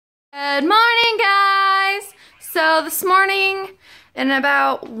Good morning, guys! So this morning, in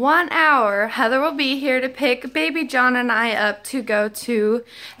about 1 hour, Heather will be here to pick Baby John and I up to go to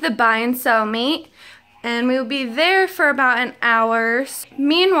the buy and sell meet. And we will be there for about an hour.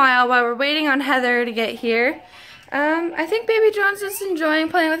 Meanwhile, while we're waiting on Heather to get here, I think Baby John's just enjoying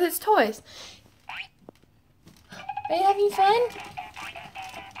playing with his toys. Are you having fun?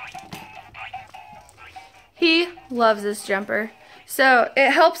 He loves this jumper. So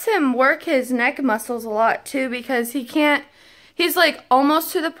it helps him work his neck muscles a lot too, because he's like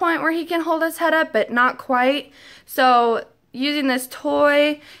almost to the point where he can hold his head up, but not quite. So using this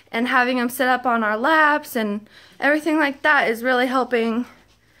toy and having him sit up on our laps and everything like that is really helping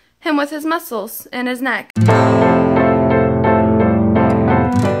him with his muscles and his neck.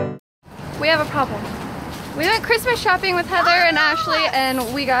 We have a problem. We went Christmas shopping with Heather and Ashley,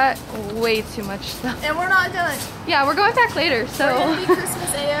 and we got way too much stuff. And we're not done. Yeah, we're going back later, so. We're gonna be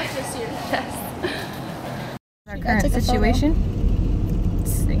Christmas AF this year. Yes. Our current situation,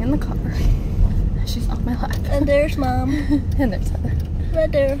 sitting in the car. She's on my lap. And there's Mom. And there's Heather.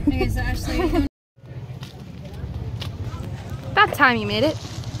 Right there. There's Ashley. About time you made it.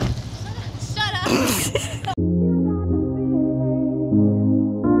 Shut up.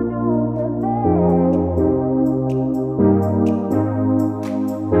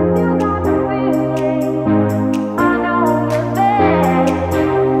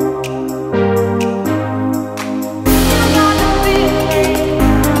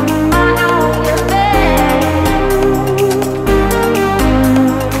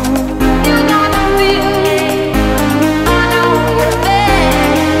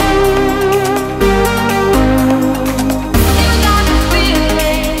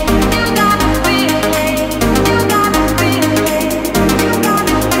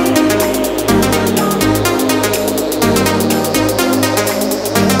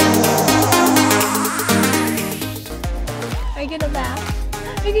 I get a bath.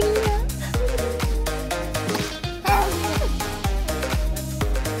 I get a bath.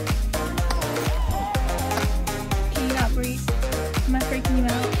 Can you not breathe? Am I freaking you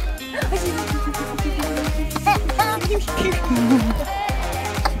out?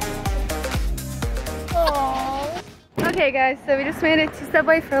 Aww. Okay guys, so we just made it to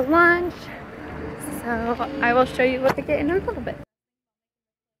Subway for lunch. So I will show you what to get in a little bit.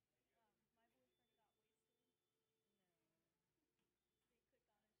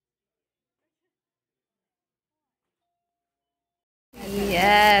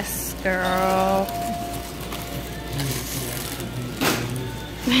 Yes, girl.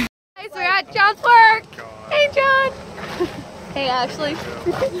 Guys, we're at John's work. Hey, John. Hey, Ashley.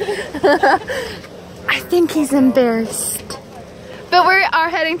 I think he's embarrassed. But we are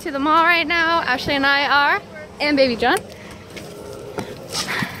heading to the mall right now. Ashley and I are, and Baby John,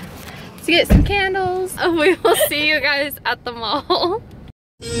 to get some candles. We will see you guys at the mall.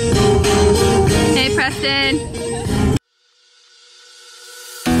 Hey, Preston.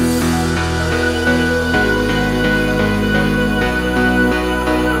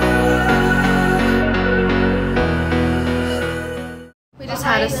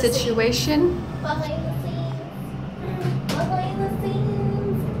 Had a situation.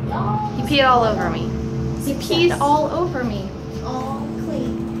 He peed all over me. He peed all over me. All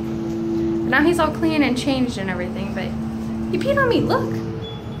clean. Now he's all clean and changed and everything, but he peed on me. Look.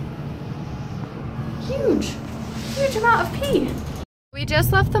 Huge amount of pee. We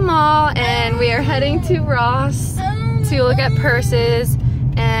just left the mall and we are heading to Ross to look at purses,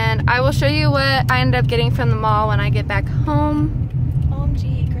 and I will show you what I ended up getting from the mall when I get back home.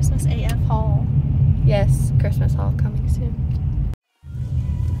 OMG, Christmas AF haul. Yes, Christmas haul coming soon.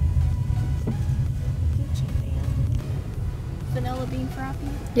 Vanilla bean frappe?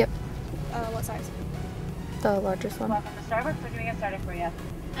 Yep. What size? The largest one. Welcome to Starbucks. We're doing it started for you.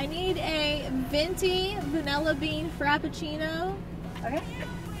 I need a venti vanilla bean frappuccino. Okay.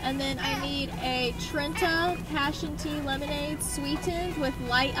 And then I need a Trenta passion tea lemonade sweetened with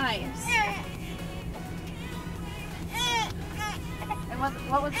light ice. And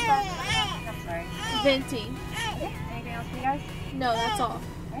what was the size? I'm sorry. Venti. Okay. Anything else for you guys? No, that's all.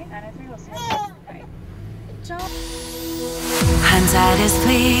 Alright, 903, we'll see you. Alright. Hindsight is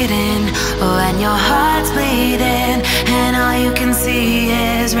fleeting when your heart's bleeding and all you can see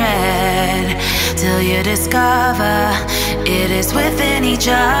is red, till you discover it is within each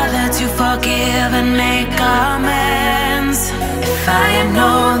other to forgive and make amends. If I had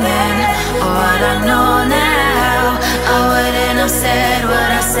known then what I know now, I wouldn't have said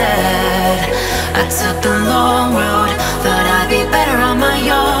what I said. I took the long road, thought I'd be better on my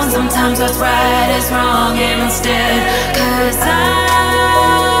own. Sometimes what's right is wrong, and instead, 'cause I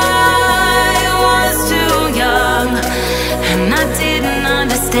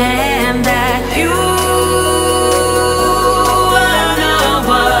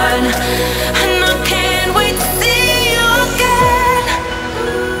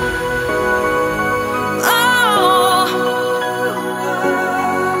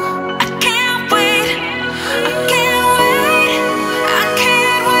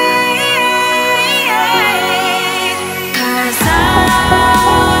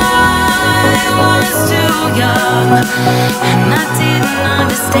young, and I didn't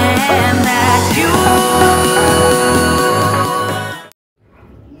understand that you.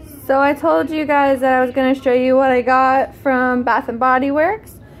 So I told you guys that I was going to show you what I got from Bath & Body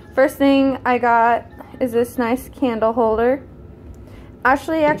Works. First thing I got is this nice candle holder.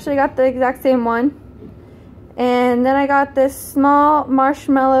 Ashley actually got the exact same one. And then I got this small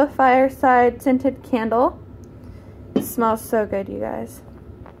marshmallow fireside scented candle. It smells so good, you guys.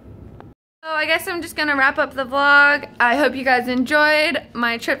 So I guess I'm just gonna wrap up the vlog. I hope you guys enjoyed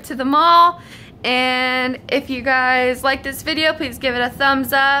my trip to the mall. And if you guys like this video, please give it a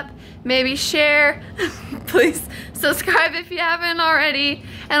thumbs up. Maybe share. Please subscribe if you haven't already.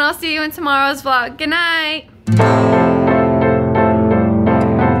 And I'll see you in tomorrow's vlog. Good night.